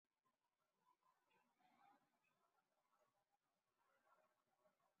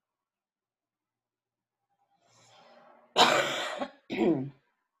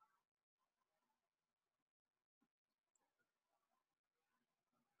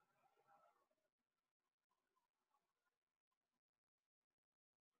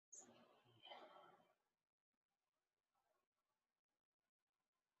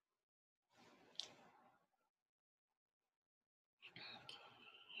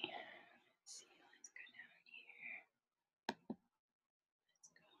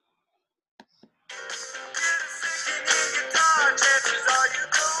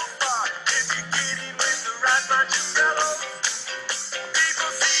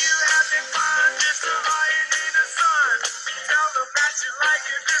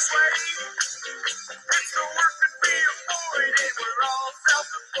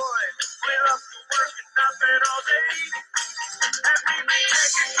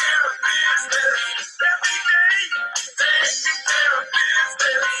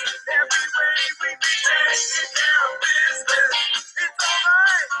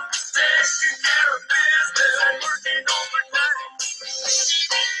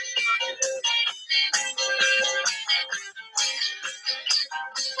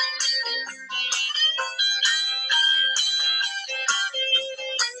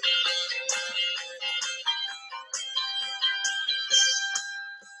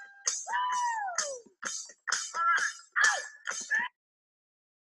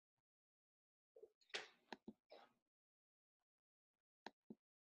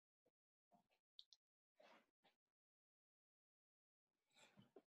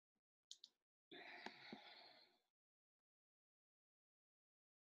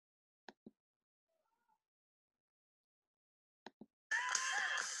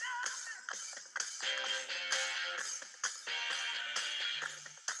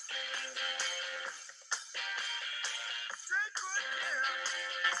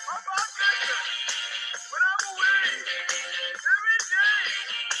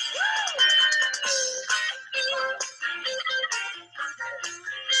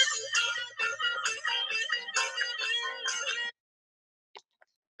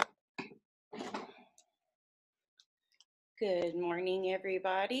Good morning,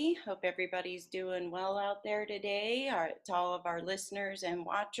 everybody. Hope everybody's doing well out there today. To all of our listeners and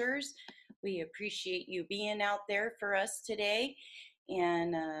watchers, we appreciate you being out there for us today.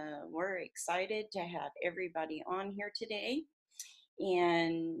 And we're excited to have everybody on here today.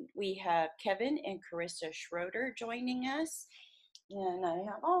 And we have Kevin and Carissa Schroeder joining us. And I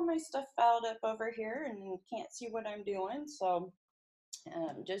have all my stuff filed up over here and can't see what I'm doing. So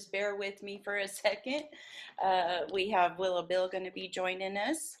just bear with me for a second. We have Willa Bill going to be joining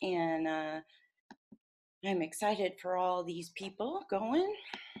us, and I'm excited for all these people going.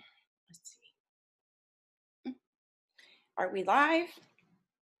 Let's see. Are we live?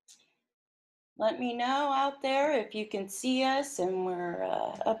 Let me know out there if you can see us and we're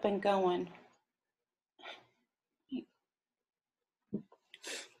up and going.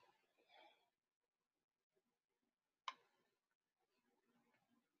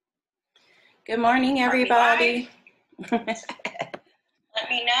 Good morning, everybody. Let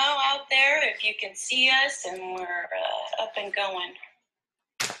me know out there if you can see us and we're up and going.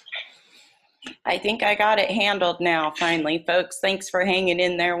 I think I got it handled now, finally, folks. Thanks for hanging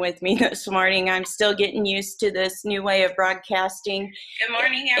in there with me this morning. I'm still getting used to this new way of broadcasting. Good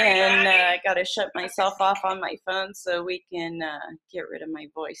morning, everybody. And I got to shut myself off on my phone so we can get rid of my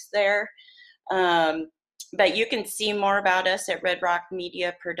voice there. But you can see more about us at Red Rock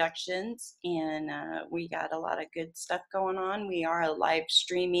Media Productions, and we got a lot of good stuff going on. We are a live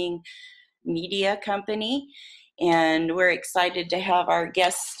streaming media company, and we're excited to have our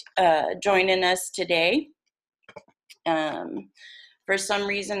guest joining us today. For some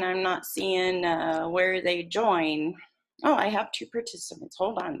reason, I'm not seeing where they join. Oh, I have two participants.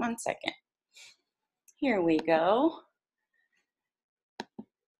 Hold on one second. Here we go.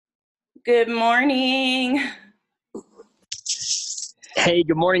 Good morning. Hey,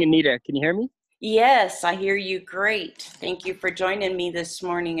 good morning, Anita. Can you hear me? Yes, I hear you great. Thank you for joining me this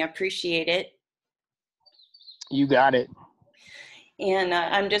morning. I appreciate it. You got it. And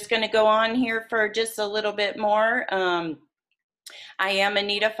I'm just going to go on here for just a little bit more. I am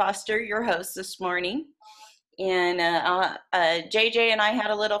Anita Foster, your host this morning. And JJ and I had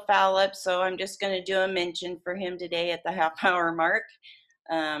a little foul up, so I'm just going to do a mention for him today at the half-hour mark.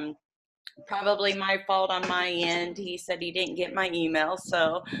 Probably my fault on my end. He said he didn't get my email,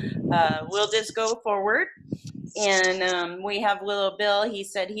 so we'll just go forward. And we have Willa Bill. He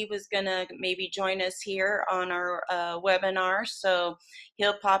said he was going to maybe join us here on our webinar, so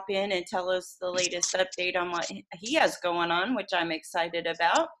he'll pop in and tell us the latest update on what he has going on, which I'm excited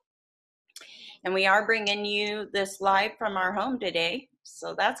about. And we are bringing you this live from our home today.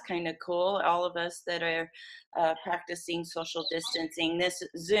 So that's kind of cool. All of us that are practicing social distancing, this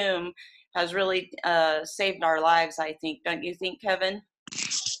Zoom has really saved our lives, I think. Don't you think, Kevin?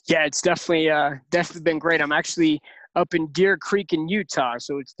 Yeah, it's definitely been great. I'm actually up in Deer Creek in Utah,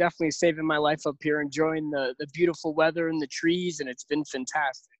 so it's definitely saving my life up here, enjoying the beautiful weather and the trees, and it's been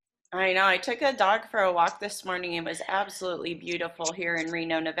fantastic. I know. I took a dog for a walk this morning. It was absolutely beautiful here in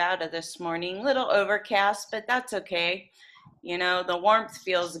Reno, Nevada this morning. Little overcast, but that's okay. You know, the warmth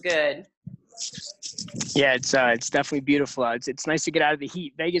feels good. Yeah, it's definitely beautiful. It's nice to get out of the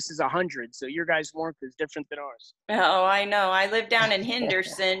heat. Vegas is 100, so your guys' warmth is different than ours. Oh, I know. I lived down in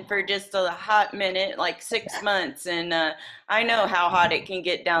Henderson for just a hot minute, like 6 months, and I know how hot it can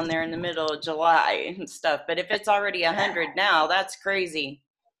get down there in the middle of July and stuff. But if it's already 100 now, that's crazy.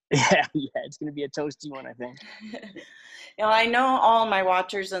 Yeah, it's gonna be a toasty one, I think. I know all my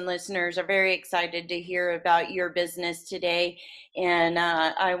watchers and listeners are very excited to hear about your business today, and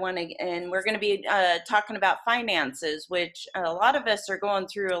we're going to be talking about finances, which a lot of us are going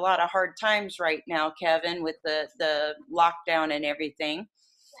through a lot of hard times right now, Kevin, with the lockdown and everything.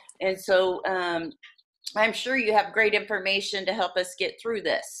 And so I'm sure you have great information to help us get through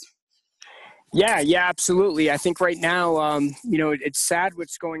this. Yeah, absolutely. I think right now, it's sad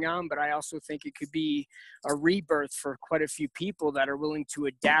what's going on, but I also think it could be a rebirth for quite a few people that are willing to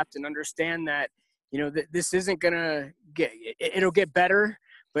adapt and understand that, this isn't gonna it'll get better,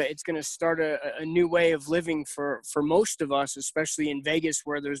 but it's gonna start a new way of living for most of us, especially in Vegas,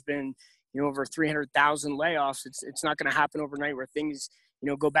 where there's been, over 300,000 layoffs. It's not gonna happen overnight where things,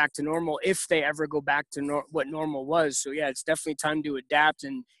 go back to normal if they ever go back to what normal was. So yeah, it's definitely time to adapt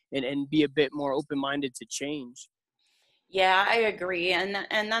and be a bit more open-minded to change. Yeah, I agree, and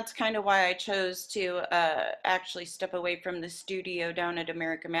that's kind of why I chose to actually step away from the studio down at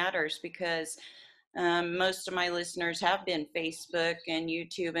America Matters because most of my listeners have been Facebook and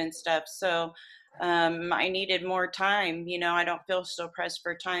YouTube and stuff. So I needed more time. I don't feel so pressed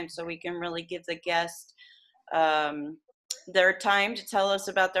for time, so we can really give the guest um, their time to tell us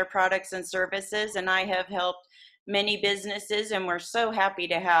about their products and services. And I have helped many businesses, and we're so happy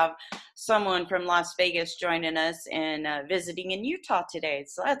to have someone from Las Vegas joining us and visiting in Utah today.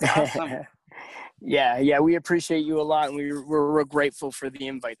 So that's awesome. Yeah, we appreciate you a lot, and we're real grateful for the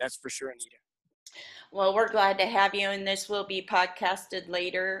invite. That's for sure, Anita. Well, we're glad to have you, and this will be podcasted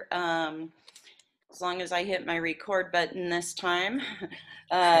later. As long as I hit my record button this time.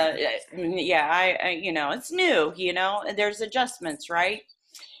 Yeah, it's new, there's adjustments, right?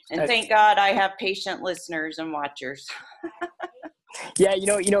 And thank God I have patient listeners and watchers. Yeah,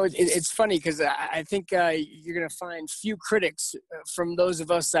 it's funny because I think you're going to find few critics from those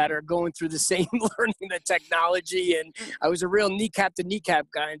of us that are going through the same learning the technology. And I was a real kneecap to kneecap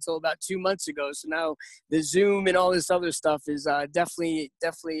guy until about 2 months ago. So now the Zoom and all this other stuff is definitely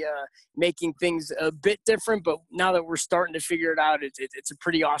making things a bit different. But now that we're starting to figure it out, it's a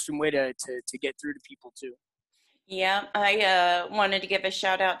pretty awesome way to get through to people too. Yeah, I wanted to give a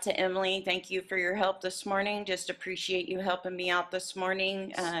shout out to Emily. Thank you for your help this morning. Just appreciate you helping me out this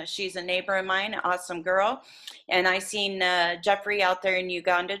morning. She's a neighbor of mine, awesome girl. And I seen Jeffrey out there in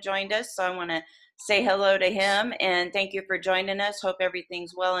Uganda joined us, so I want to say hello to him and thank you for joining us. Hope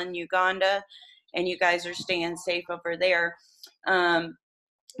everything's well in Uganda and you guys are staying safe over there.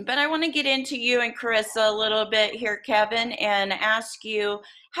 But I want to get into you and Carissa a little bit here, Kevin, and ask you,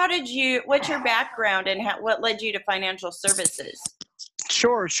 what's your background and what led you to financial services?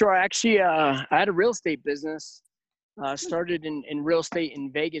 Sure. Actually, I had a real estate business. Started in real estate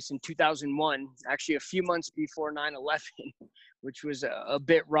in Vegas in 2001, actually a few months before 9/11, which was a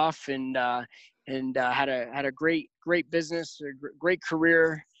bit rough, and had a great business, a great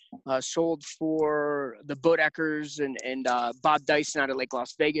career. Sold for the Bodeckers and Bob Dyson out of Lake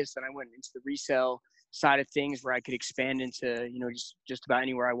Las Vegas. And I went into the resale side of things where I could expand into, just about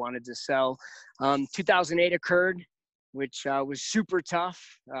anywhere I wanted to sell. 2008 occurred, which was super tough.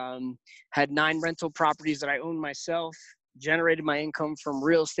 Had 9 rental properties that I owned myself, generated my income from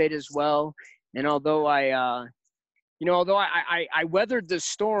real estate as well. And although I weathered the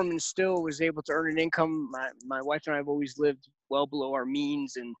storm and still was able to earn an income, my wife and I have always lived well below our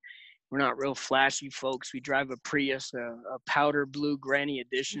means, and we're not real flashy folks. We drive a Prius, a powder blue Granny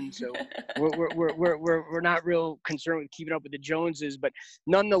Edition, so we're not real concerned with keeping up with the Joneses. But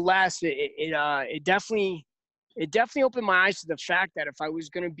nonetheless, it definitely opened my eyes to the fact that if I was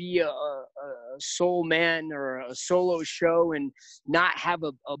going to be a sole man or a solo show and not have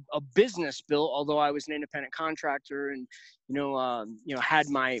a business built, although I was an independent contractor and, had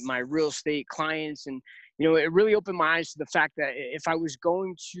my real estate clients, and, it really opened my eyes to the fact that if I was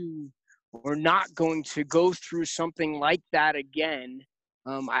going to we're not going to go through something like that again.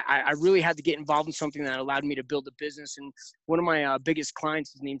 I really had to get involved in something that allowed me to build a business. And one of my biggest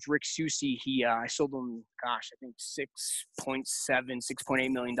clients, his name's Rick Susi. I sold him, gosh, I think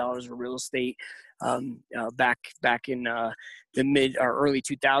 $6.8 million of real estate back in the mid or early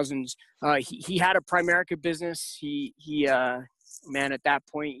 2000s. He had a Primerica business. Man, at that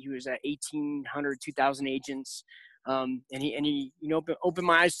point, he was at 1,800, 2,000 agents. And he opened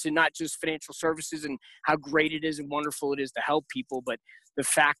my eyes to not just financial services and how great it is and wonderful it is to help people, but the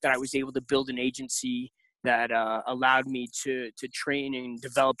fact that I was able to build an agency that allowed me to train and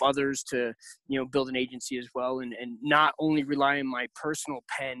develop others to, build an agency as well, and not only rely on my personal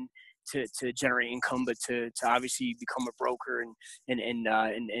pen to generate income, but to obviously become a broker and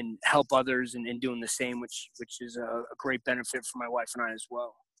help others and doing the same, which is a great benefit for my wife and I as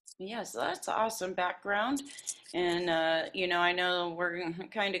well. Yes, that's awesome background. And, I know we're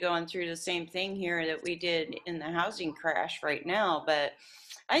kind of going through the same thing here that we did in the housing crash right now, but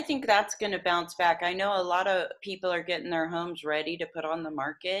I think that's going to bounce back. I know a lot of people are getting their homes ready to put on the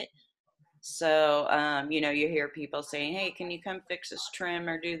market. So, you hear people saying, hey, can you come fix this trim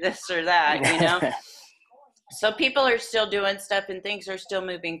or do this or that, So people are still doing stuff and things are still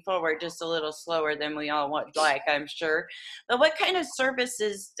moving forward, just a little slower than we all would like, I'm sure. But what kind of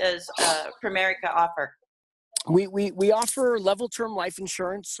services does Primerica offer? We offer level term life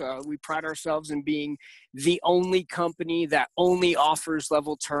insurance. We pride ourselves in being the only company that only offers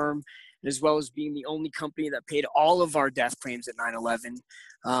level term, as well as being the only company that paid all of our death claims at 9/11.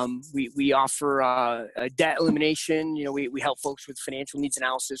 We offer a debt elimination. We help folks with financial needs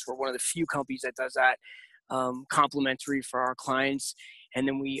analysis. We're one of the few companies that does that. Complimentary for our clients. And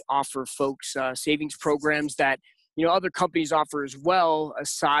then we offer folks savings programs that, other companies offer as well,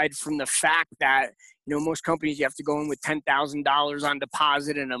 aside from the fact that, most companies, you have to go in with $10,000 on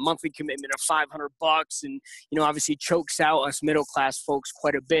deposit and a monthly commitment of $500, and, obviously chokes out us middle-class folks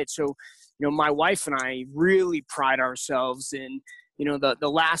quite a bit. So, my wife and I really pride ourselves in, the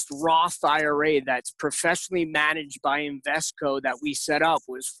last Roth IRA that's professionally managed by Invesco that we set up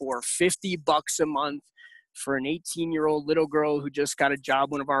was for $50 a month for an 18-year-old little girl who just got a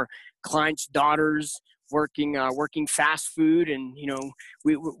job, one of our clients' daughters, working fast food. And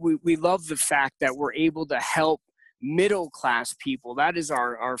we love the fact that we're able to help middle class people. That is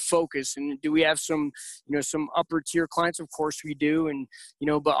our focus. And do we have some upper tier clients? Of course we do. And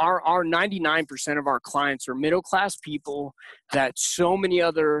but our 99% of our clients are middle class people that so many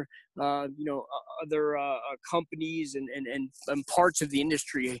other other companies and parts of the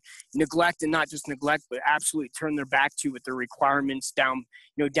industry neglect, and not just neglect, but absolutely turn their back to with their requirements, down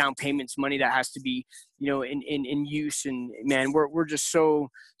payments, money that has to be, in use. And man, we're just so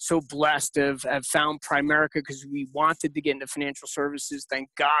blessed to have found Primerica, because we wanted to get into financial services. Thank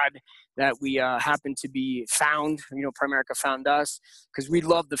God that we happened to be found. Primerica found us, because we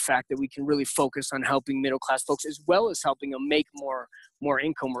love the fact that we can really focus on helping middle-class folks as well as helping them make more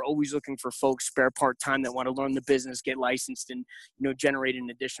income. We're always looking for folks spare part-time that want to learn the business, get licensed, and generate an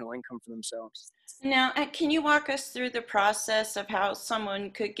additional income for themselves. Now, can you walk us through the process of how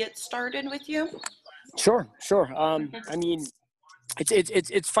someone could get started with you? Sure. I mean,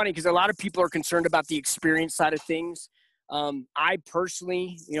 it's funny because a lot of people are concerned about the experience side of things. I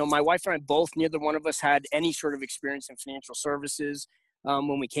personally, my wife and I both, neither one of us had any sort of experience in financial services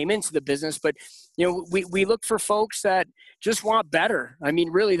when we came into the business. But, we look for folks that just want better. I mean,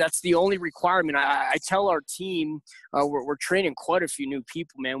 really, that's the only requirement. I tell our team, we're training quite a few new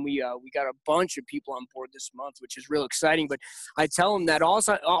people, man. We got a bunch of people on board this month, which is real exciting. But I tell them that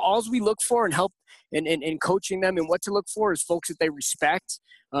all we look for and help and coaching them and what to look for is folks that they respect.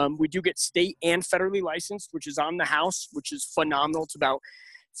 We do get state and federally licensed, which is on the house, which is phenomenal. It's about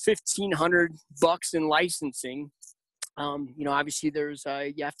 $1,500 in licensing. Obviously there's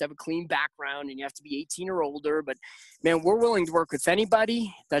you have to have a clean background and you have to be 18 or older, but man, we're willing to work with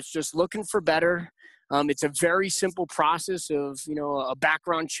anybody that's just looking for better. It's a very simple process of, a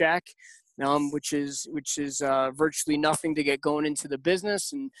background check, which is virtually nothing to get going into the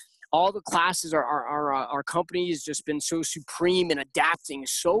business. And all the classes our company has just been so supreme in adapting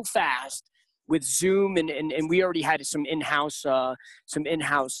so fast with Zoom, and we already had some in-house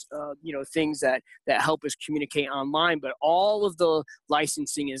things that help us communicate online, but all of the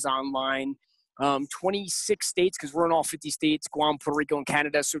licensing is online. 26 states, because we're in all 50 states, Guam, Puerto Rico, and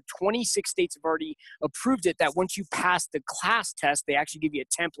Canada. So 26 states have already approved it, that once you pass the class test, they actually give you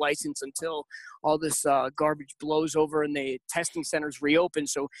a temp license until all this garbage blows over and the testing centers reopen.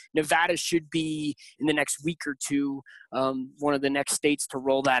 So Nevada should be, in the next week or two, one of the next states to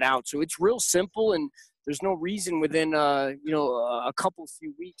roll that out. So it's real simple. And there's no reason within, you know, a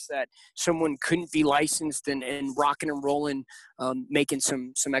few weeks that someone couldn't be licensed and rocking and rolling, making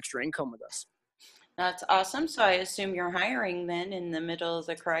some extra income with us. That's awesome. So I assume you're hiring then in the middle of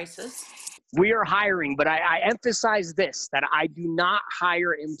the crisis. We are hiring, but I emphasize this, that I do not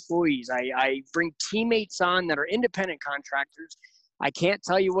hire employees. I bring teammates on that are independent contractors. I can't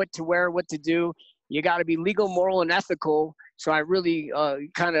tell you what to wear, what to do. You got to be legal, moral, and ethical. So I really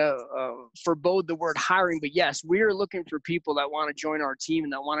kind of forbode the word hiring. But yes, we are looking for people that want to join our team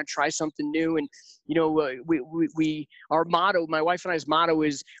and that want to try something new. And, you know, our motto, my wife and I's motto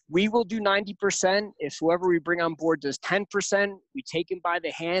is, we will do 90%. If whoever we bring on board does 10%, we take him by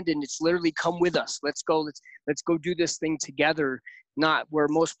the hand and it's literally, come with us. Let's go do this thing together. Not where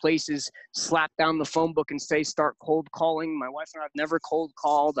most places slap down the phone book and say, start cold calling. My wife and I have never cold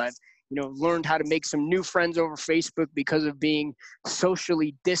called. I've, you know, learned how to make some new friends over Facebook because of being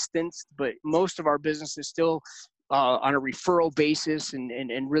socially distanced, but most of our business is still on a referral basis and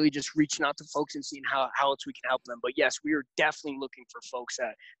really just reaching out to folks and seeing how else we can help them. But yes, we are definitely looking for folks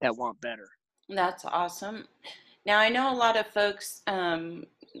that want better. That's awesome. Now, I know a lot of folks,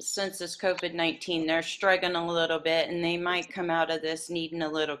 since this COVID-19, they're struggling a little bit and they might come out of this needing a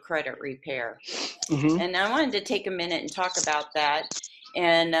little credit repair. Mm-hmm. And I wanted to take a minute and talk about that.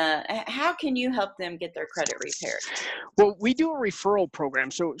 And how can you help them get their credit repaired? Well, we do a referral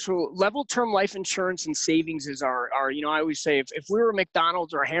program. So Level Term Life Insurance and Savings is our, you know, I always say if we were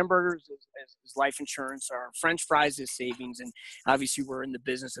McDonald's, our hamburgers is life insurance, our French fries is savings. And obviously we're in the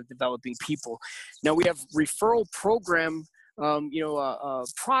business of developing people. Now we have referral program,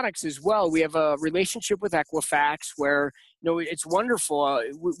 products as well. We have a relationship with Equifax where, you know, it's wonderful.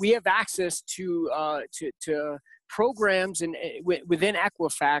 We have access to programs and within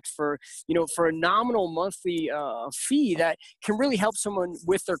Equifax for a nominal monthly fee that can really help someone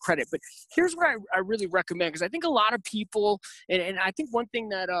with their credit. But here's what I really recommend, because I think a lot of people, and I think one thing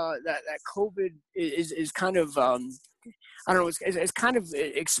that COVID is kind of I don't know, it's kind of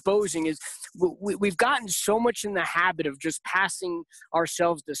exposing is we've gotten so much in the habit of just passing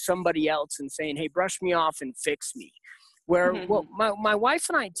ourselves to somebody else and saying, hey, brush me off and fix me. Where what my wife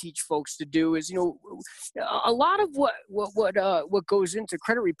and I teach folks to do is, you know, a lot of what goes into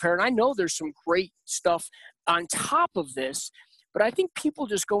credit repair, and I know there's some great stuff on top of this, but I think people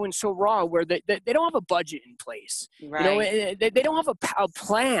just go in so raw where they don't have a budget in place. Right. You know, they don't have a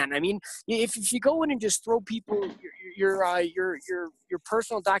plan. I mean, if you go in and just throw people your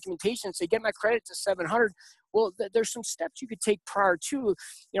personal documentation and say, get my credit to 700, well, there's some steps you could take prior to.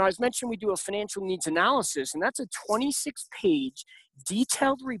 You know, as mentioned, we do a financial needs analysis, and that's a 26-page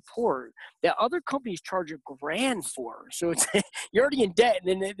detailed report that other companies charge $1,000 for. So it's you're already in debt,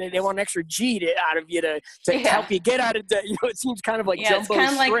 and then they want an extra G out of you to help you get out of debt. You know, it seems kind of like jumbo it's kind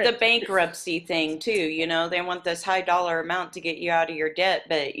of script. like the bankruptcy thing too. You know, they want this high dollar amount to get you out of your debt,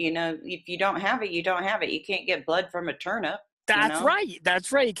 but you know, if you don't have it, you don't have it. You can't get blood from a turnip. That's right.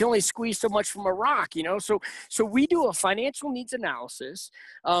 That's right. You can only squeeze so much from a rock, you know? So we do a financial needs analysis.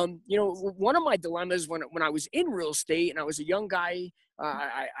 You know, one of my dilemmas when I was in real estate and I was a young guy,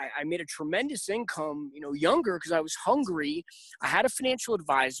 I made a tremendous income, you know, younger because I was hungry. I had a financial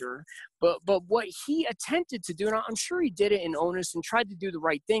advisor, but what he attempted to do, and I'm sure he did it in onus and tried to do the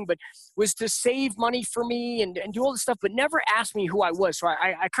right thing, but was to save money for me and do all this stuff, but never asked me who I was. So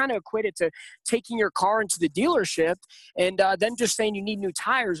I kind of equate it to taking your car into the dealership and then just saying you need new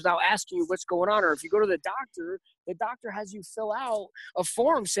tires without asking you what's going on. Or if you go to the doctor has you fill out a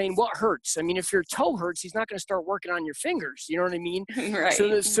form saying what hurts. I mean, if your toe hurts, he's not going to start working on your fingers. You know what I mean? Right.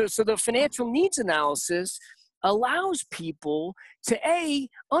 So the financial needs analysis allows people to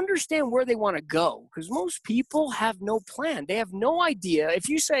understand where they want to go, because most people have no plan. They have no idea. If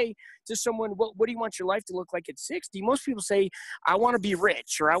you say to someone, what do you want your life to look like at 60? Most people say, I want to be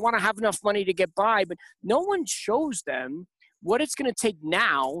rich, or I want to have enough money to get by, but no one shows them what it's going to take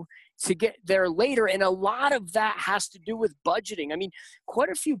now to get there later. And a lot of that has to do with budgeting. I mean, quite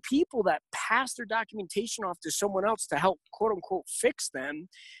a few people that pass their documentation off to someone else to help, quote unquote, fix them,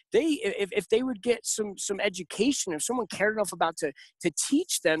 if they would get some education, if someone cared enough about to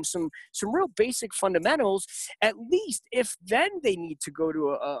teach them some real basic fundamentals, at least if then they need to go to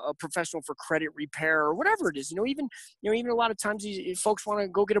a professional for credit repair or whatever it is, even a lot of times these folks want to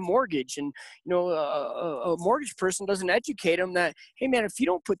go get a mortgage, and a mortgage person doesn't educate them that, hey man, if you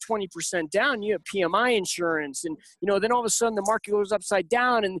don't put 20% 20% down, you have PMI insurance. And, then all of a sudden the market goes upside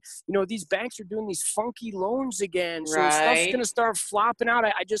down and, these banks are doing these funky loans again. So stuff's going Right. to start flopping out.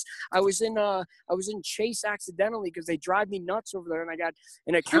 I was in Chase accidentally because they drive me nuts over there. And I got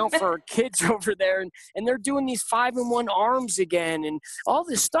an account for our kids over there and they're doing these 5-in-1 arms again and all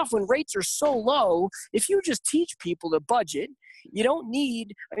this stuff when rates are so low. If you just teach people to budget, you don't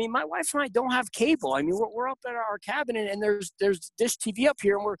need, my wife and I don't have cable. We're up at our cabin and there's Dish TV up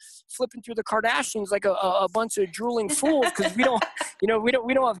here and we're flipping through the Kardashians like a bunch of drooling fools because we don't, we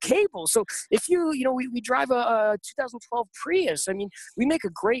don't have cable. So if we drive a 2012 Prius, we make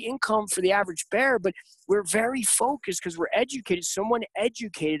a great income for the average bear, but we're very focused because we're educated. Someone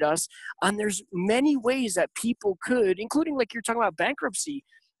educated us on there's many ways that people could, including like you're talking about bankruptcy.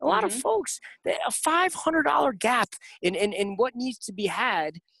 A lot of folks, a $500 gap in what needs to be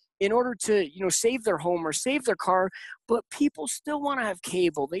had in order to, save their home or save their car, but people still want to have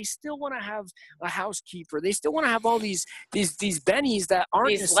cable. They still want to have a housekeeper. They still want to have all these bennies that aren't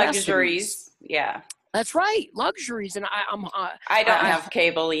These necessities. luxuries. Yeah. That's right, luxuries. And I don't have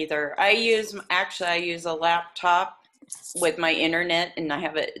cable either. I use a laptop with my internet, and I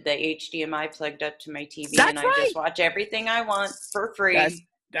have the HDMI plugged up to my TV, That's and I just watch everything I want for free.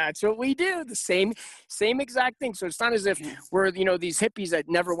 That's what we do. The same exact thing. So it's not as if we're, these hippies that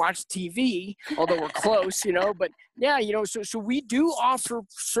never watch TV, although we're close, but yeah, so we do offer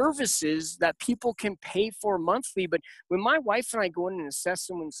services that people can pay for monthly. But when my wife and I go in and assess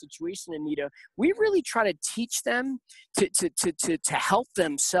someone's situation, Anita, we really try to teach them to help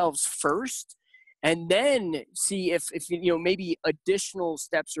themselves first and then see if maybe additional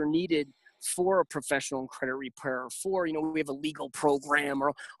steps are needed for a professional credit repair, for, we have a legal program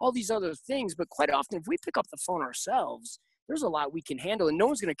or all these other things. But quite often, if we pick up the phone ourselves, there's a lot we can handle and no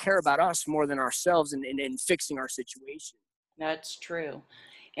one's going to care about us more than ourselves in fixing our situation. That's true.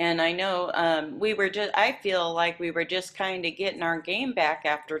 And I know I feel like we were just kind of getting our game back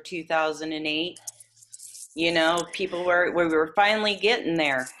after 2008. We were finally getting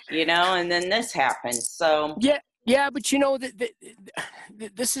there, and then this happened. So yeah, but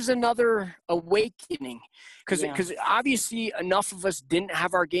this is another awakening because obviously enough of us didn't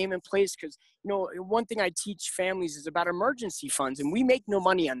have our game in place because, one thing I teach families is about emergency funds, and we make no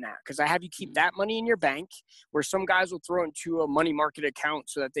money on that because I have you keep that money in your bank where some guys will throw into a money market account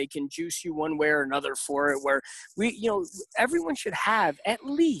so that they can juice you one way or another for it, where everyone should have at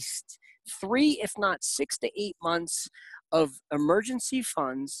least 3, if not 6 to 8 months of emergency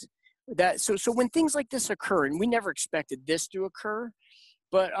funds. So when things like this occur, and we never expected this to occur,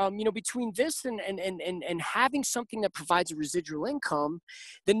 but between this and having something that provides a residual income,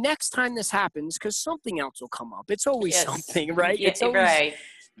 the next time this happens, because something else will come up. It's always something, right? Yeah, it's always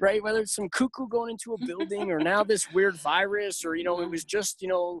right. Whether it's some cuckoo going into a building or now this weird virus or, it was just,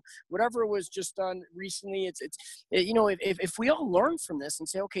 whatever was just done recently. If we all learn from this and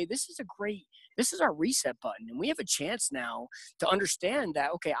say, okay, this is our reset button. And we have a chance now to understand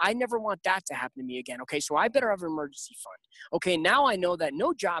that, okay, I never want that to happen to me again. Okay, so I better have an emergency fund. Okay, now I know that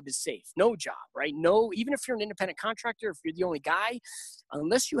no job is safe. No job, right? No, even if you're an independent contractor, if you're the only guy,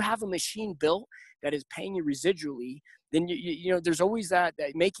 unless you have a machine built that is paying you residually, then there's always that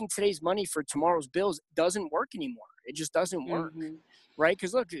making today's money for tomorrow's bills doesn't work anymore. It just doesn't work. Right?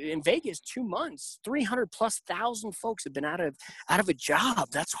 Because look, in Vegas, 2 months, 300,000+ folks have been out of a job.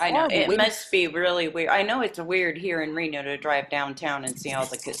 That's horrible. I know it must be really weird. I know it's weird here in Reno to drive downtown and see all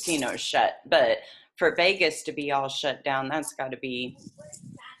the casinos shut, but for Vegas to be all shut down, that's got to be.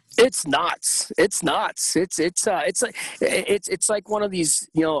 It's nuts. It's nuts. It's like one of these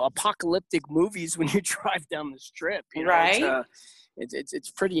apocalyptic movies when you drive down the strip. Right.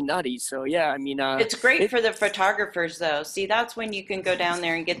 It's pretty nutty. So yeah, it's great for the photographers though. See, that's when you can go down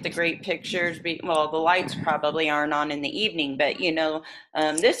there and get the great pictures. The lights probably aren't on in the evening, but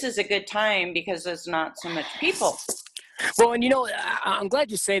this is a good time because there's not so much people. Well, and I'm glad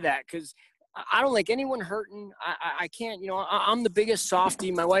you say that because I don't like anyone hurting. I can't, I'm the biggest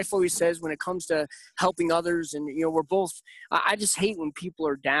softie. My wife always says when it comes to helping others and, we're both, I just hate when people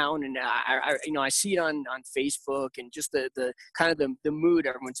are down and I see it on Facebook and just the kind of the mood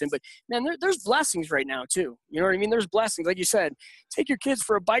everyone's in, but man, there's blessings right now too. You know what I mean? There's blessings. Like you said, take your kids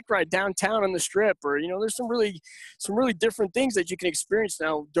for a bike ride downtown on the strip or, there's some really different things that you can experience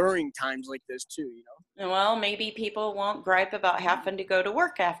now during times like this too, Well, maybe people won't gripe about having to go to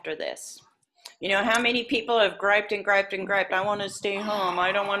work after this. How many people have griped and griped and griped? I want to stay home.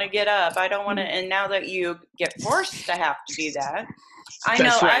 I don't want to get up. I don't want to. And now that you get forced to have to do that, I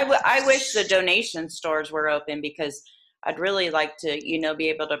know. Right. I wish the donation stores were open because I'd really like to, be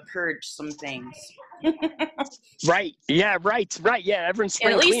able to purge some things. Right. Yeah. Right. Right. Yeah. Everyone's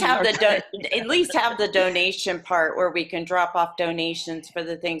And spring cleaning. at least have the donation part where we can drop off donations for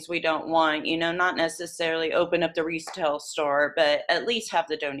the things we don't want, not necessarily open up the retail store, but at least have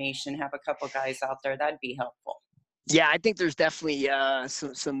the donation, have a couple guys out there. That'd be helpful. Yeah, I think there's definitely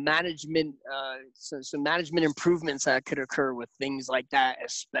some management some management improvements that could occur with things like that,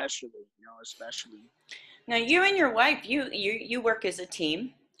 especially. Now, you and your wife, you work as a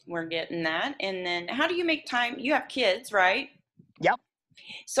team. We're getting that. And then how do you make time? You have kids, right? Yep.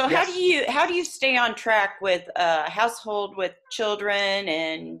 So Yes. how do you stay on track with a household with children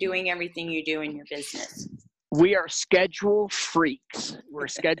and doing everything you do in your business? We are schedule freaks. We're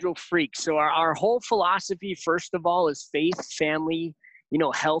schedule freaks. So our whole philosophy, first of all, is faith, family,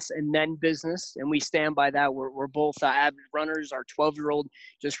 health, and then business. And we stand by that. We're both avid runners. Our 12-year-old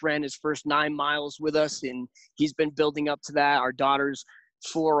just ran his first 9 miles with us, and he's been building up to that. Our daughter's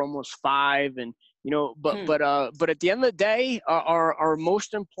 4, almost 5, and but at the end of the day, our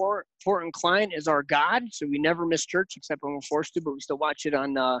most important client is our God. So we never miss church except when we're forced to, but we still watch it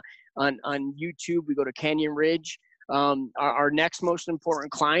on YouTube. We go to Canyon Ridge. Our next most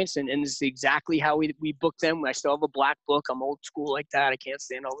important clients, and this is exactly how we book them. I still have a black book. I'm old school like that. I can't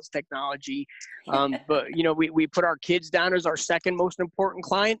stand all this technology. But we put our kids down as our second most important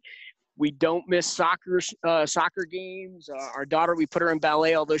client. We don't miss soccer games. Our daughter, we put her in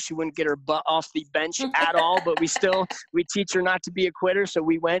ballet, although she wouldn't get her butt off the bench at all. But we teach her not to be a quitter. So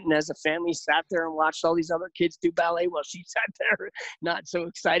we went and as a family sat there and watched all these other kids do ballet while she sat there, not so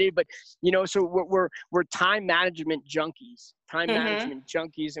excited. But so we're time management junkies.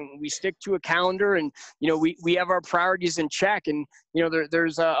 And we stick to a calendar, and we have our priorities in check. And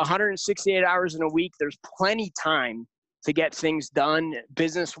there's 168 hours in a week. There's plenty time to get things done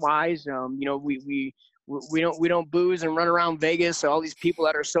business wise. We don't booze and run around Vegas. So all these people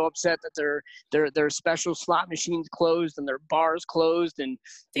that are so upset that their special slot machines closed and their bars closed, and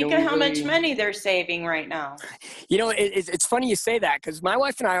think of how much money they're saving right now. It's funny you say that, because my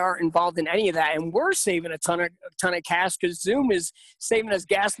wife and I aren't involved in any of that, and we're saving a ton of cash because Zoom is saving us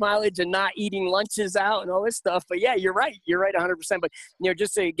gas mileage and not eating lunches out and all this stuff. But yeah, you're right 100%. But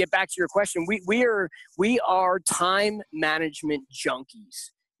just to get back to your question, we are time management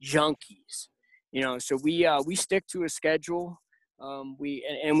junkies. So we stick to a schedule.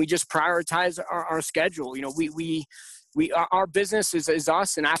 We just prioritize our schedule. Our business is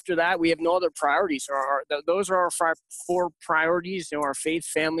us, and after that we have no other priorities. Those are our 4 priorities. Our faith,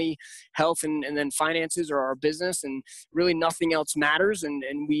 family, health, and then finances are our business, and really nothing else matters. And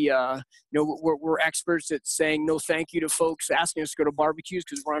we're experts at saying no thank you to folks asking us to go to barbecues,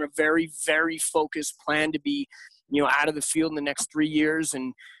 because we're on a very, very focused plan to be out of the field in the next 3 years,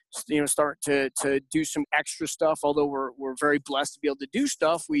 and start to do some extra stuff. Although we're very blessed to be able to do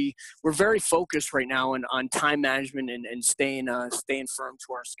stuff, we're very focused right now on time management and staying firm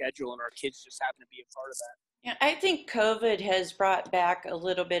to our schedule, and our kids just happen to be a part of that. Yeah, I think COVID has brought back a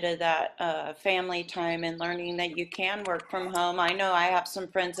little bit of that family time and learning that you can work from home. I know I have some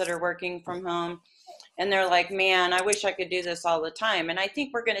friends that are working from home, and they're like, man, I wish I could do this all the time. And I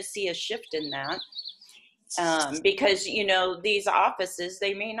think we're going to see a shift in that. Because these offices,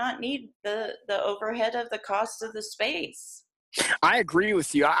 they may not need the overhead of the cost of the space. I agree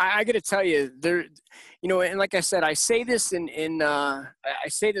with you. I got to tell you, and like I said, I say this I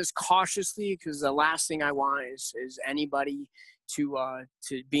say this cautiously, because the last thing I want is anybody to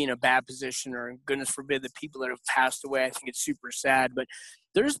be in a bad position, or goodness forbid, the people that have passed away. I think it's super sad, but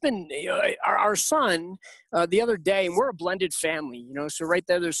there's been our son the other day, and we're a blended family, so right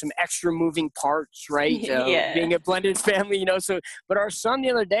there's some extra moving parts, right? Yeah. Being a blended family, but our son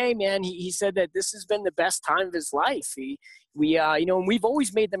the other day, man, he said that this has been the best time of his life. And we've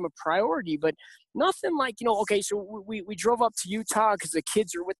always made them a priority, but nothing like, okay, so we drove up to Utah because the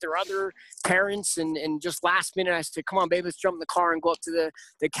kids are with their other parents, and just last minute I said, come on, babe, let's jump in the car and go up to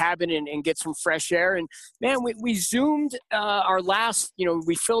the cabin and get some fresh air. And man, we Zoomed our last,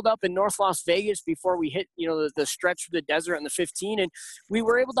 we filled up in North Las Vegas before we hit, the stretch of the desert on the 15, and we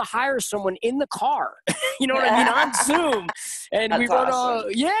were able to hire someone in the car, what I mean, on Zoom. And That's awesome.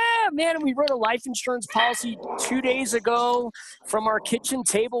 We wrote a life insurance policy 2 days ago from our kitchen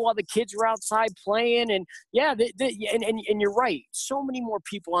table while the kids were outside playing. And and you're right, so many more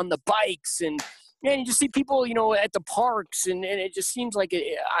people on the bikes, and you just see people at the parks, and it just seems like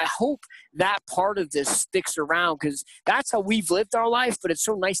I hope that part of this sticks around, because that's how we've lived our life. But it's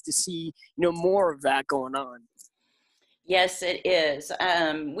so nice to see more of that going on. Yes, it is.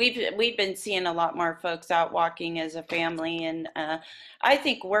 We've been seeing a lot more folks out walking as a family, and I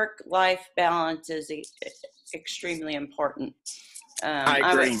think work-life balance is extremely important.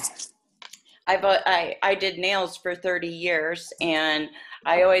 I agree. I did nails for 30 years, and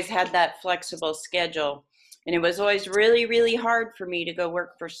I always had that flexible schedule. And it was always really, really hard for me to go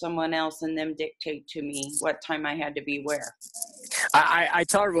work for someone else and them dictate to me what time I had to be where. I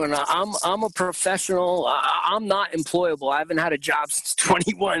tell everyone I'm a professional. I'm not employable. I haven't had a job since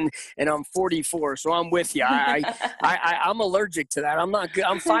 21, and I'm 44. So I'm with you. I'm allergic to that. I'm not good.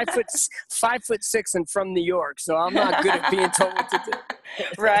 I'm 5'6" and from New York, so I'm not good at being told what to do.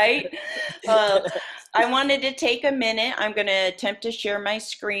 Right? Well, I wanted to take a minute. I'm going to attempt to share my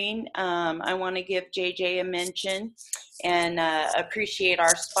screen. I want to give JJ a mention and appreciate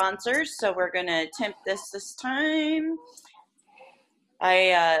our sponsors. So we're going to attempt this time.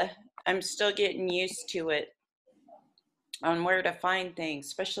 I'm still getting used to it on where to find things,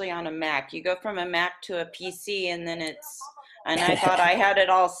 especially on a Mac. You go from a Mac to a PC, and then and I thought I had it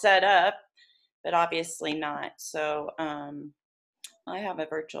all set up, but obviously not. So I have a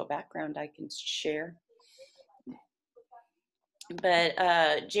virtual background I can share. But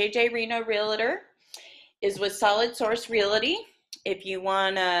JJ Reno Realtor is with Solid Source Realty. If you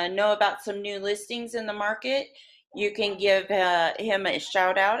want to know about some new listings in the market, you can give him a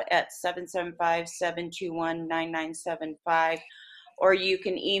shout out at 775-721-9975, or you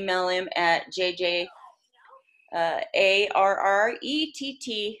can email him at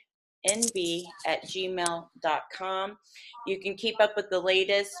jjarrettnb@gmail.com. You can keep up with the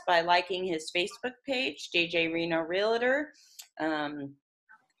latest by liking his Facebook page, JJ Reno Realtor.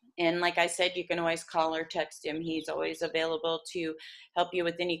 And like I said, you can always call or text him. He's always available to help you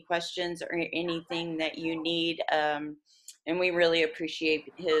with any questions or anything that you need. And we really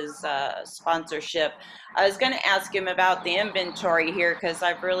appreciate his sponsorship. I was going to ask him about the inventory here, because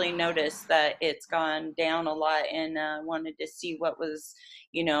I've really noticed that it's gone down a lot, and wanted to see what was,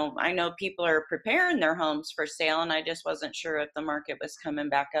 I know people are preparing their homes for sale, and I just wasn't sure if the market was coming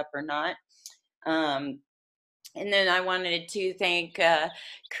back up or not. And then I wanted to thank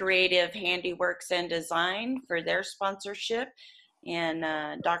Creative Handiworks and Design for their sponsorship,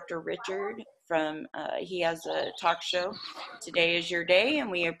 and Dr. Richard he has a talk show, Today is Your Day,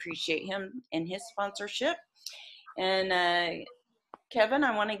 and we appreciate him and his sponsorship. And Kevin,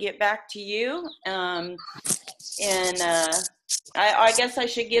 I want to get back to you. I guess I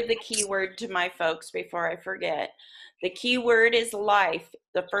should give the keyword to my folks before I forget. The keyword is life.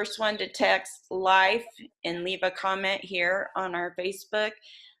 The first one to text life and leave a comment here on our Facebook,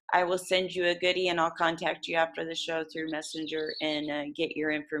 I will send you a goodie, and I'll contact you after the show through Messenger and get your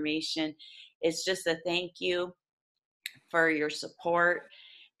information. It's just a thank you for your support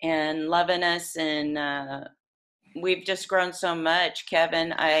and loving us. And we've just grown so much,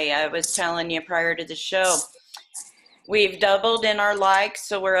 Kevin. I was telling you prior to the show, we've doubled in our likes,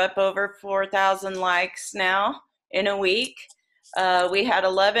 so we're up over 4,000 likes now in a week. We had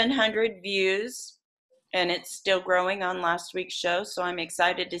 1,100 views, and it's still growing on last week's show, so I'm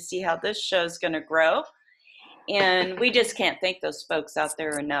excited to see how this show is going to grow. And we just can't thank those folks out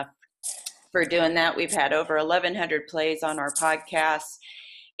there enough for doing that. We've had over 1,100 plays on our podcast,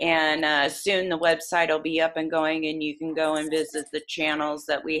 and soon the website will be up and going, and you can go and visit the channels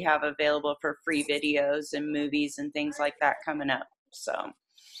that we have available for free videos and movies and things like that coming up. So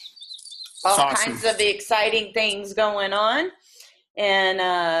all awesome. Kinds of exciting things going on.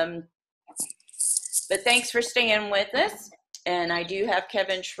 And but thanks for staying with us. And I do have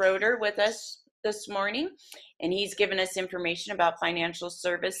Kevin Schroeder with us this morning, and he's given us information about financial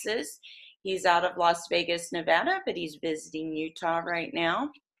services. He's out of Las Vegas, Nevada, but he's visiting Utah right now.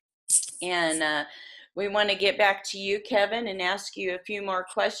 And we want to get back to you, Kevin, and ask you a few more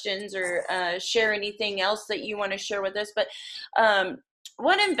questions, or share anything else that you want to share with us. But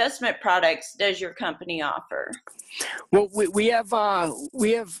what investment products does your company offer? Well, we have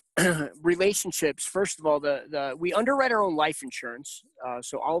relationships. First of all, we underwrite our own life insurance.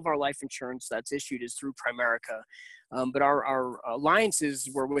 So all of our life insurance that's issued is through Primerica. But our alliances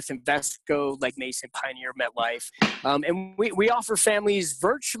were with Invesco, like Mason, Pioneer, MetLife. And we offer families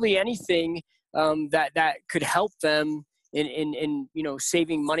virtually anything that could help them in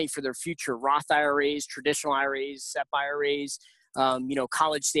saving money for their future. Roth IRAs, traditional IRAs, SEP IRAs,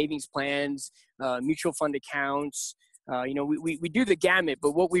 college savings plans, mutual fund accounts. We do the gamut,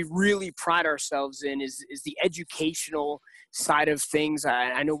 but what we really pride ourselves in is the educational side of things.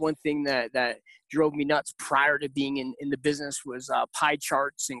 I know one thing that drove me nuts prior to being in the business was pie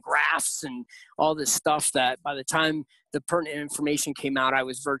charts and graphs and all this stuff that by the time the pertinent information came out, I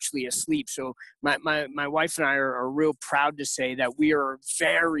was virtually asleep. So my wife and I are real proud to say that we are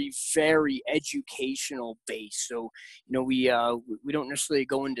very, very educational based. So, we don't necessarily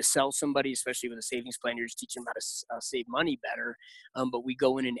go in to sell somebody, especially with a savings plan. You're just teaching them how to save money better. But we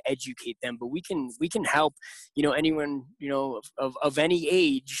go in and educate them. But we can help, anyone, of any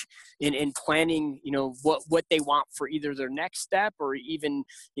age in planning, what they want for either their next step or even,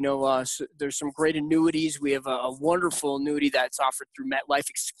 so there's some great annuities. We have a wonderful annuity that's offered through MetLife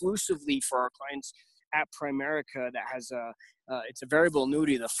exclusively for our clients at Primerica that has it's a variable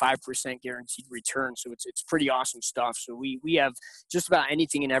annuity with a 5% guaranteed return. So it's pretty awesome stuff. So we have just about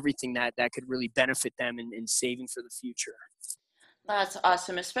anything and everything that could really benefit them in saving for the future. That's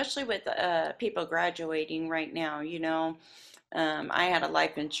awesome, especially with people graduating right now. I had a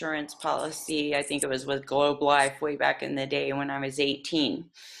life insurance policy. I think it was with Globe Life way back in the day when I was 18.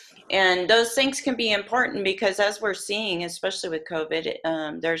 And those things can be important because as we're seeing, especially with COVID,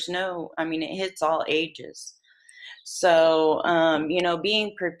 it hits all ages. So,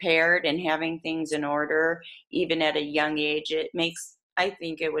 being prepared and having things in order, even at a young age, I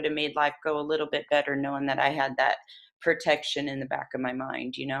think it would have made life go a little bit better knowing that I had that protection in the back of my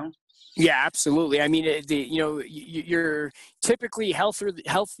mind, Yeah, absolutely. I mean, you're typically healthier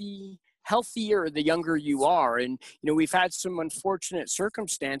the younger you are. And, we've had some unfortunate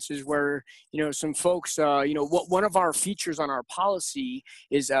circumstances where, some folks, one of our features on our policy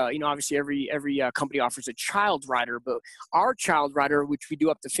is, obviously every company offers a child rider, but our child rider, which we do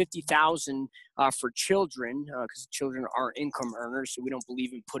up to 50,000 for children, because children aren't income earners, so we don't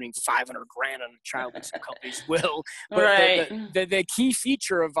believe in putting 500 grand on a child like some companies will. But right. the key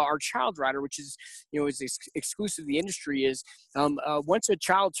feature of our child rider, which is exclusive to the industry, is once a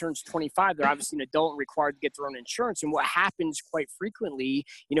child turns 25, they're obviously an adult and required to get their own insurance. And what happens quite frequently,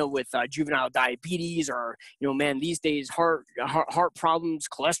 with juvenile diabetes or these days heart problems,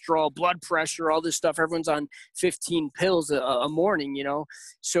 cholesterol, blood pressure, all this stuff. Everyone's on 15 pills a morning,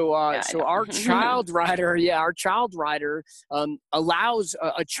 So our child rider allows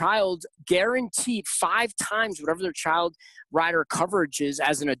a child guaranteed 5 times whatever their child rider coverage is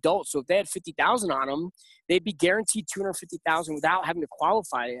as an adult. So if they had 50,000 on them, they'd be guaranteed 250,000 without having to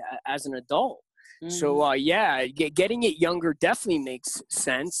qualify as an adult. So getting it younger definitely makes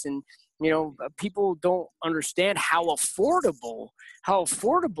sense. And people don't understand how affordable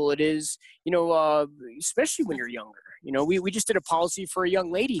it is, especially when you're younger. We just did a policy for a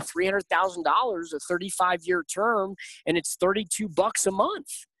young lady, $300,000, a 35-year term, and it's $32 a month.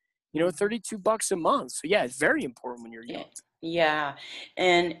 $32 a month. So yeah, it's very important when you're young. Yeah.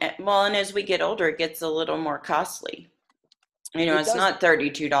 And as we get older, it gets a little more costly. It's not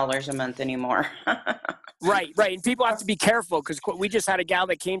 $32 a month anymore. Right. And people have to be careful because we just had a gal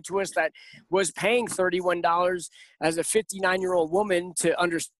that came to us that was paying $31 as a 59-year-old woman to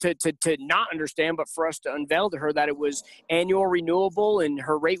not understand, but for us to unveil to her that it was annual renewable and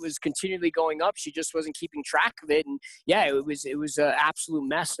her rate was continually going up. She just wasn't keeping track of it. And yeah, it was an absolute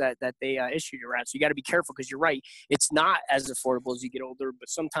mess that they issued her at. So you got to be careful because you're right. It's not as affordable as you get older, but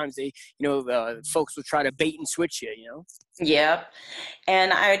sometimes they, folks will try to bait and switch you, Yep.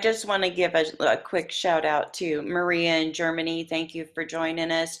 And I just want to give a quick shout out to Maria in Germany. Thank you for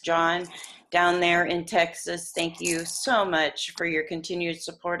joining us. John down there in Texas, thank you so much for your continued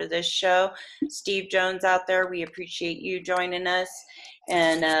support of this show. Steve Jones out there, we appreciate you joining us.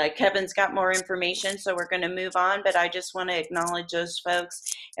 And Kevin's got more information, so we're going to move on. But I just want to acknowledge those folks.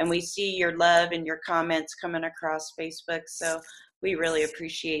 And we see your love and your comments coming across Facebook. So we really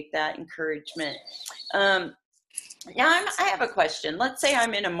appreciate that encouragement. Now, I have a question. Let's say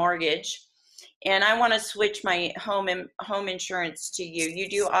I'm in a mortgage and I want to switch my home insurance to you. You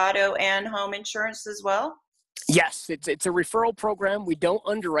do auto and home insurance as well? Yes, it's a referral program. We don't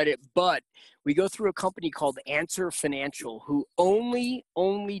underwrite it, but we go through a company called Answer Financial, who only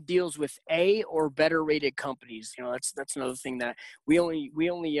deals with A or better rated companies. That's another thing that we only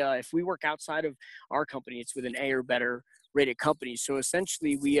if we work outside of our company, it's with an A or better rated company. So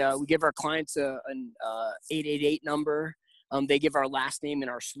essentially, we give our clients an 888 number. They give our last name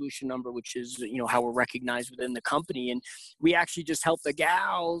and our solution number, which is, how we're recognized within the company. And we actually just helped a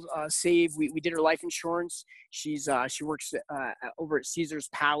gal save. We did her life insurance. She works over at Caesar's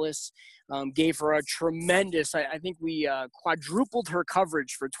Palace. gave her a tremendous, I think we quadrupled her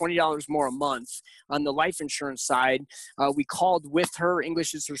coverage for $20 more a month on the life insurance side. We called with her.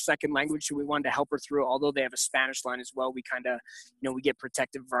 English is her second language, so we wanted to help her through it. Although they have a Spanish line as well, we kind of, we get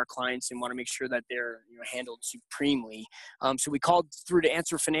protective of our clients and want to make sure that they're handled supremely. So we called through to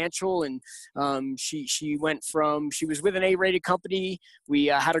Answer Financial, and she went from, she was with an A-rated company. We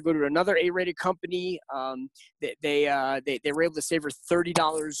had her go to another A-rated company. They were able to save her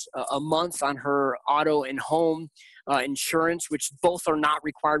 $30 a month on her auto and home insurance, which both are not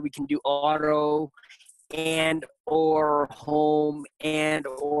required. We can do auto and or home and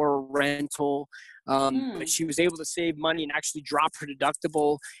or rental. But she was able to save money and actually drop her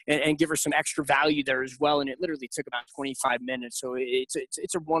deductible and give her some extra value there as well. And it literally took about 25 minutes. So it's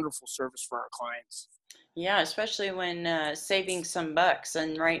a wonderful service for our clients. Yeah, especially when saving some bucks.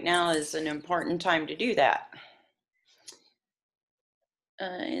 And right now is an important time to do that.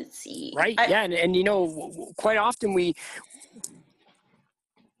 Let's see. Right. Yeah. And quite often you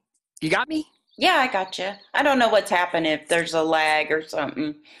got me? Yeah, I got you. I don't know what's happening, if there's a lag or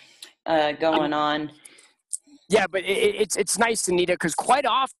something going on. Yeah, but it's nice, Anita, because quite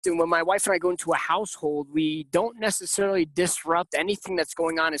often when my wife and I go into a household, we don't necessarily disrupt anything that's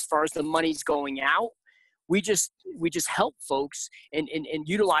going on as far as the money's going out. We just help folks in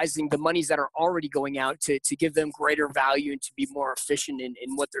utilizing the monies that are already going out to give them greater value and to be more efficient in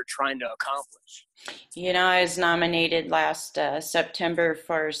what they're trying to accomplish. I was nominated last September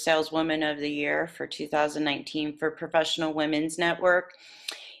for Saleswoman of the Year for 2019 for Professional Women's Network.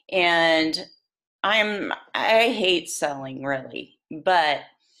 And I hate selling, really, but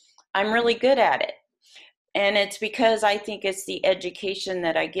I'm really good at it. And it's because I think it's the education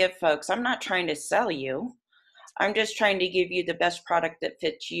that I give folks. I'm not trying to sell you. I'm just trying to give you the best product that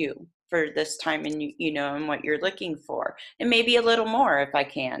fits you for this time and, and what you're looking for. And maybe a little more if I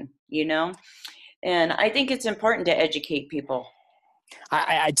can, And I think it's important to educate people.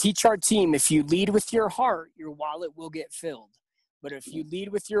 I teach our team, if you lead with your heart, your wallet will get filled. But if you lead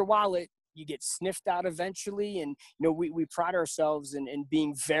with your wallet, you get sniffed out eventually. And, we pride ourselves in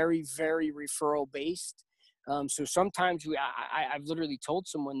being very, very referral based. So sometimes I've literally told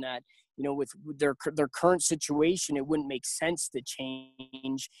someone that, with their current situation, it wouldn't make sense to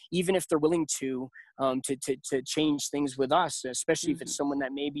change, even if they're willing to change things with us, especially if it's someone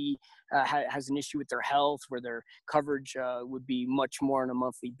that maybe has an issue with their health, where their coverage would be much more on a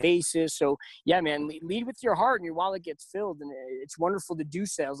monthly basis. So yeah, man, lead with your heart and your wallet gets filled. And it's wonderful to do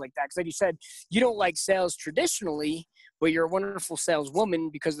sales like that. Because like you said, you don't like sales traditionally, but you're a wonderful saleswoman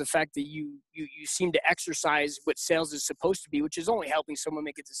because of the fact that you seem to exercise what sales is supposed to be, which is only helping someone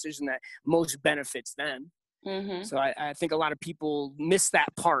make a decision that most benefits them. Mm-hmm. So I think a lot of people miss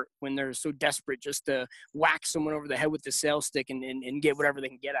that part when they're so desperate just to whack someone over the head with the sales stick and get whatever they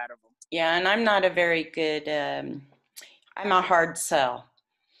can get out of them. Yeah, and I'm not a very good, I'm a hard sell.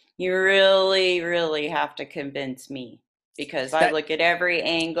 You really, really have to convince me because I look at every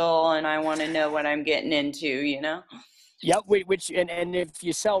angle and I want to know what I'm getting into, Yep, and if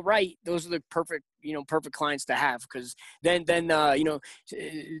you sell right, those are the perfect clients to have, because then they don't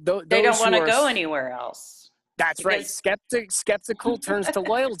want to go anywhere else. That's right. Skeptical turns to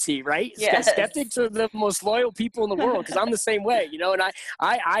loyalty, right? Yes. Skeptics are the most loyal people in the world, because I'm the same way, and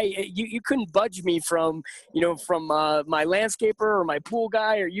you couldn't budge me from my landscaper or my pool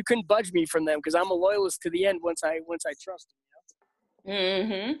guy, or you couldn't budge me from them, because I'm a loyalist to the end once I trust them.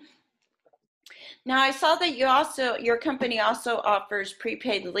 Mm-hmm. Now, I saw that your company also offers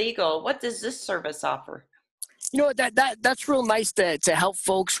prepaid legal. What does this service offer? That's real nice to help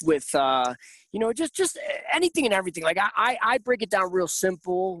folks with, just anything and everything. Like I break it down real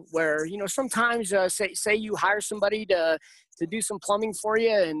simple, where, sometimes say you hire somebody to do some plumbing for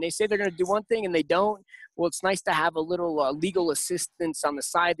you, and they say they're going to do one thing and they don't. Well, it's nice to have a little legal assistance on the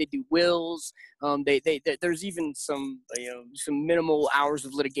side. They do wills. There's even some minimal hours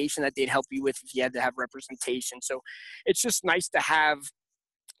of litigation that they'd help you with if you had to have representation. So it's just nice to have.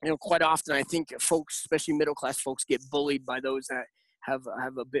 Quite often I think folks, especially middle-class folks, get bullied by those that have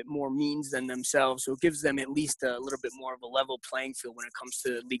a bit more means than themselves. So it gives them at least a little bit more of a level playing field when it comes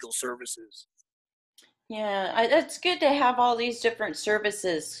to legal services. Yeah, it's good to have all these different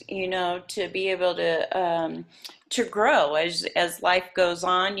services, to be able to grow as life goes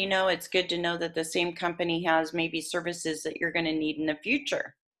on. It's good to know that the same company has maybe services that you're going to need in the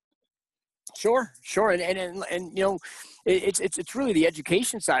future. Sure. And it's really the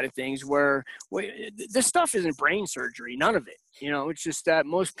education side of things, where this stuff isn't brain surgery, none of it. It's just that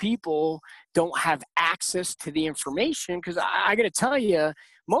most people don't have access to the information, because I got to tell you,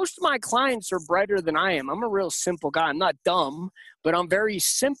 most of my clients are brighter than I am. I'm a real simple guy. I'm not dumb, but I'm very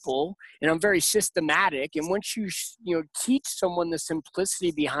simple and I'm very systematic. And once you teach someone the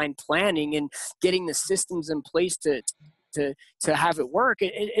simplicity behind planning and getting the systems in place to have it work,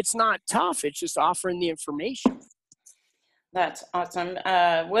 it's not tough. It's just offering the information. That's awesome.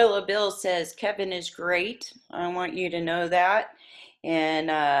 Willa Bill says, Kevin is great. I want you to know that.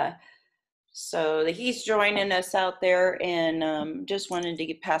 And so he's joining us out there, and just wanted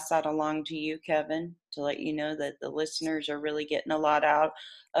to pass that along to you, Kevin, to let you know that the listeners are really getting a lot out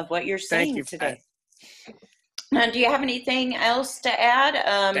of what you're saying today. Now, do you have anything else to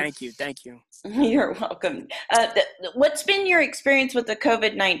add? Thank you. You're welcome. What's been your experience with the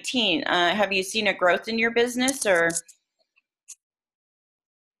COVID-19? Have you seen a growth in your business, or?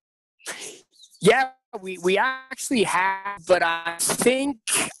 Yeah, we actually have, but I think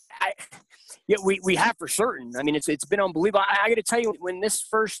we have for certain. I mean, it's been unbelievable. I got to tell you, when this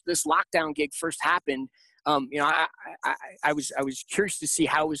lockdown gig first happened, I was curious to see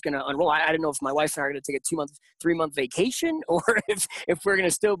how it was going to unroll. I didn't know if my wife and I are going to take a 3-month vacation, or if we're going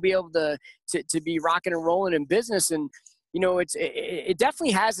to still be able to be rocking and rolling in business. And it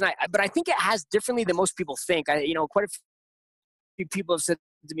definitely has, but I think it has differently than most people think. Quite a few people have said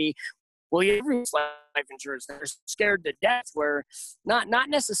to me, well, everyone's life insurance, they're scared to death, where not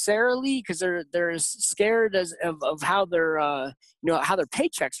necessarily, because they're scared of how their how their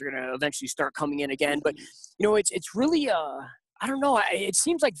paychecks are going to eventually start coming in again. But it's really I don't know. It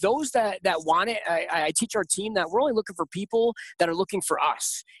seems like those that want it, I teach our team that we're only looking for people that are looking for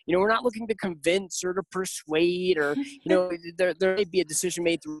us. We're not looking to convince or to persuade, or there may be a decision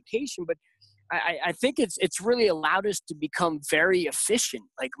made through location, but I think it's really allowed us to become very efficient.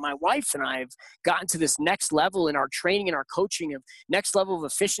 Like, my wife and I have gotten to this next level in our training and our coaching, of next level of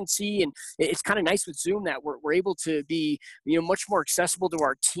efficiency. And it's kind of nice with Zoom that we're able to be, much more accessible to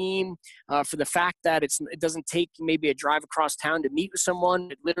our team, for the fact that it doesn't take maybe a drive across town to meet with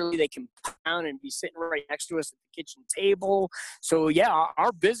someone. Literally, they can put down and be sitting right next to us at the kitchen table. So yeah,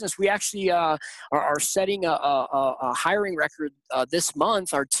 our business, we actually are setting a hiring record this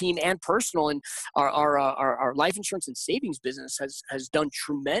month, our team and personal. And our life insurance and savings business has done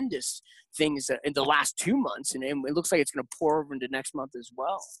tremendous things in the last 2 months, and it looks like it's going to pour over into next month as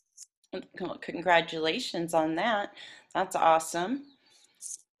well. Congratulations on that. That's awesome.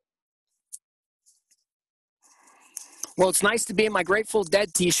 Well, it's nice to be in my Grateful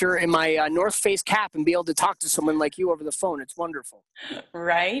Dead t-shirt and my North Face cap and be able to talk to someone like you over the phone. It's wonderful.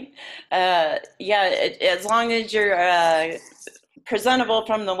 Right? Yeah, as long as you're presentable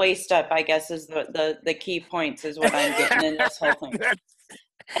from the waist up, I guess, is the key points, is what I'm getting in this whole thing.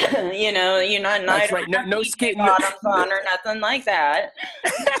 You're not right. No skin bottoms on or nothing like that.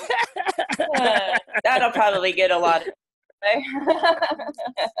 That'll probably get a lot of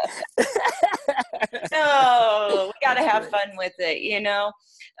no, we got to have fun with it,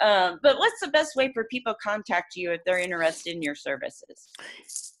 but what's the best way for people to contact you if they're interested in your services?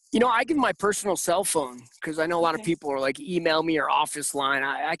 I give my personal cell phone, because I know a lot of people are like, email me or office line.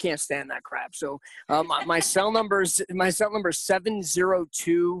 I can't stand that crap. So my cell number is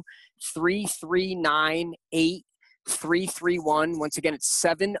 702-339-8331. Once again, it's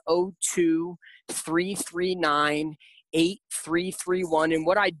 702-339-8331. And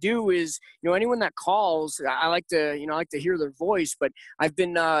what I do is, anyone that calls, I like to hear their voice, but I've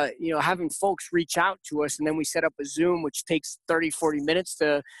been, having folks reach out to us, and then we set up a Zoom, which takes 30-40 minutes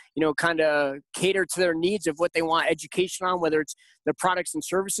to, kind of cater to their needs of what they want education on, whether it's the products and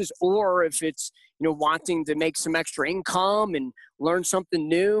services, or if it's, wanting to make some extra income and learn something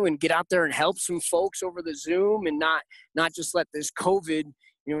new and get out there and help some folks over the Zoom, and not just let this COVID,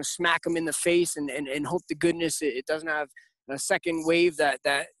 smack them in the face and hope to goodness it doesn't have a second wave that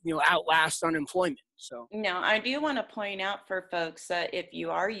outlasts unemployment. So now, I do want to point out for folks that if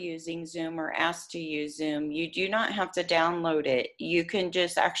you are using Zoom or asked to use Zoom, you do not have to download it. You can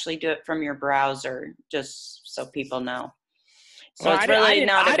just actually do it from your browser, just so people know. So it's really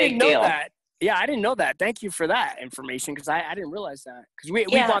not a big deal. Yeah, I didn't know that. Thank you for that information, because I didn't realize that. Because we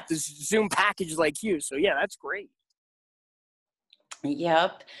bought this Zoom package like you. So yeah, that's great.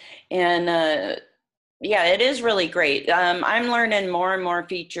 Yep. And it is really great. I'm learning more and more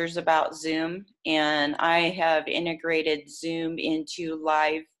features about Zoom, and I have integrated Zoom into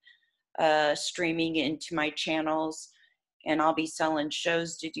live streaming into my channels, and I'll be selling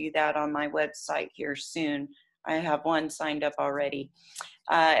shows to do that on my website here soon. I have one signed up already.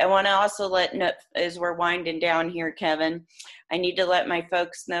 I want to also as we're winding down here, Kevin, I need to let my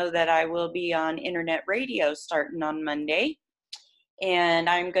folks know that I will be on internet radio starting on Monday. And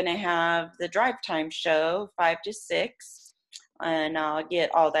I'm going to have the Drive Time show, 5 to 6, and I'll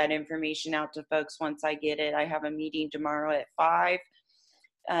get all that information out to folks once I get it. I have a meeting tomorrow at 5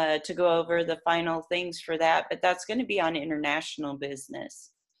 to go over the final things for that, but that's going to be on international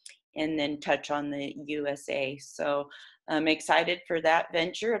business and then touch on the USA. So I'm excited for that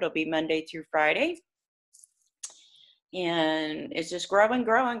venture. It'll be Monday through Friday. And it's just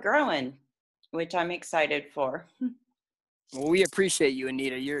growing, which I'm excited for. Well, we appreciate you,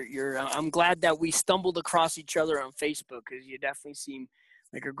 Anita. I'm glad that we stumbled across each other on Facebook, because you definitely seem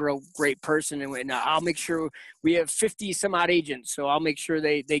like a great person. And I'll make sure we have 50 some odd agents. So I'll make sure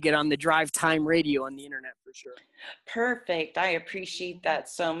they get on the Drive Time radio on the internet for sure. Perfect. I appreciate that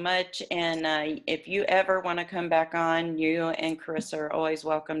so much. And if you ever want to come back on, you and Chris are always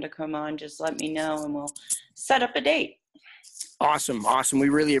welcome to come on. Just let me know and we'll set up a date. Awesome. We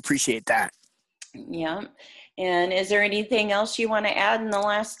really appreciate that. Yeah. And is there anything else you want to add in the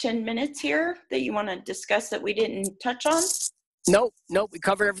last 10 minutes here that you want to discuss that we didn't touch on? Nope. We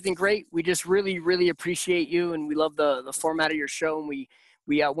covered everything great. We just really, really appreciate you, and we love the format of your show. And we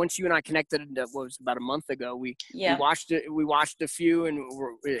once you and I connected, was about a month ago. We watched it. We watched a few, and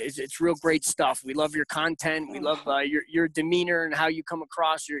it's real great stuff. We love your content. We love your demeanor and how you come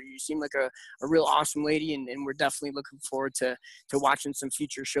across. You seem like a real awesome lady, and we're definitely looking forward to watching some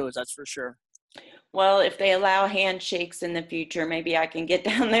future shows. That's for sure. Well, if they allow handshakes in the future, maybe I can get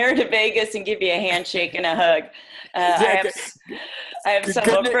down there to Vegas and give you a handshake and a hug. I have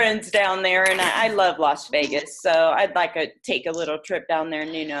several friends down there, and I love Las Vegas, so I'd like to take a little trip down there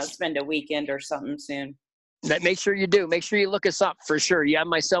and, spend a weekend or something soon. Make sure you do. Make sure you look us up for sure. You have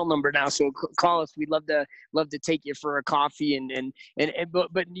my cell number now, so call us. We'd love to take you for a coffee.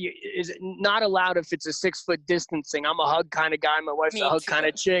 But is it not allowed if it's a 6 foot distancing? I'm a hug kind of guy. My wife's a hug kind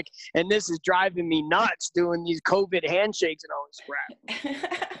of chick, and this is driving me nuts doing these COVID handshakes and all this crap.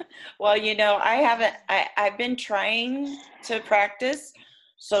 Well, I've been trying to practice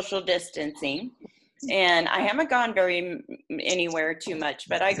social distancing. And I haven't gone anywhere too much,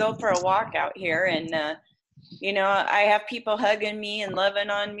 but I go for a walk out here, and I have people hugging me and loving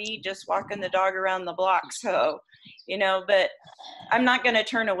on me, just walking the dog around the block. So, but I'm not going to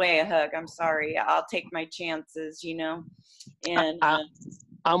turn away a hug. I'm sorry. I'll take my chances, and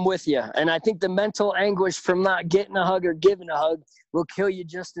I'm with you. And I think the mental anguish from not getting a hug or giving a hug will kill you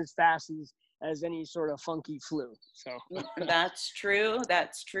just as fast as any sort of funky flu. So That's true.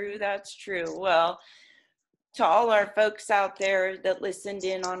 Well, to all our folks out there that listened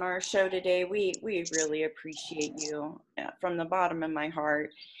in on our show today, we really appreciate you from the bottom of my heart.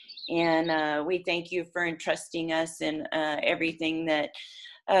 And we thank you for entrusting us in everything that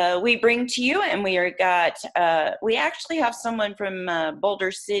we bring to you. And we actually have someone from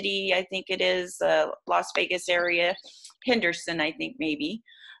Boulder City, I think it is, Las Vegas area, Henderson, I think maybe,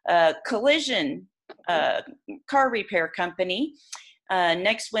 Collision car repair company.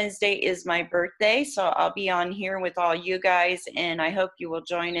 Next Wednesday is my birthday, so I'll be on here with all you guys, and I hope you will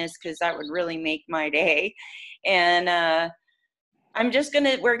join us, because that would really make my day. And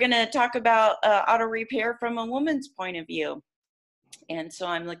we're gonna talk about auto repair from a woman's point of view. And so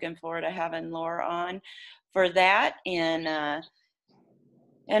I'm looking forward to having Laura on for that.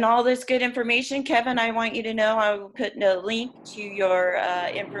 And all this good information. Kevin, I want you to know I will put a link to your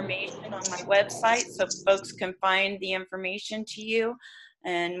information on my website so folks can find the information to you.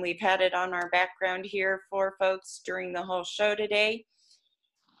 And we've had it on our background here for folks during the whole show today.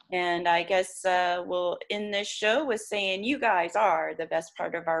 And I guess we'll end this show with saying you guys are the best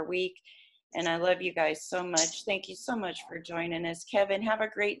part of our week. And I love you guys so much. Thank you so much for joining us. Kevin, have a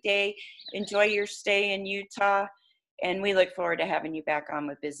great day. Enjoy your stay in Utah. And we look forward to having you back on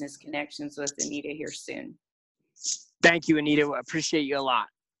with Business Connections with Anita here soon. Thank you, Anita. I appreciate you a lot.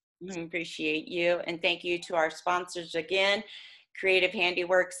 Appreciate you. And thank you to our sponsors again, Creative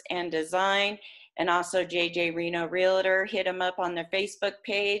Handiworks and Design, and also JJ Reno Realtor. Hit them up on their Facebook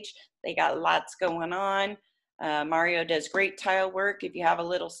page. They got lots going on. Mario does great tile work. If you have a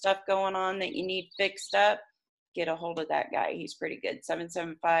little stuff going on that you need fixed up, get a hold of that guy. He's pretty good.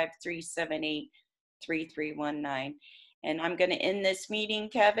 775-378-3319. And I'm going to end this meeting,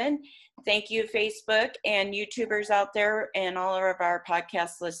 Kevin. Thank you, Facebook and YouTubers out there and all of our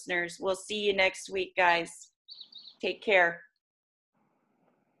podcast listeners. We'll see you next week, guys. Take care.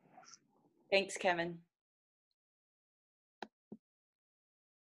 Thanks, Kevin.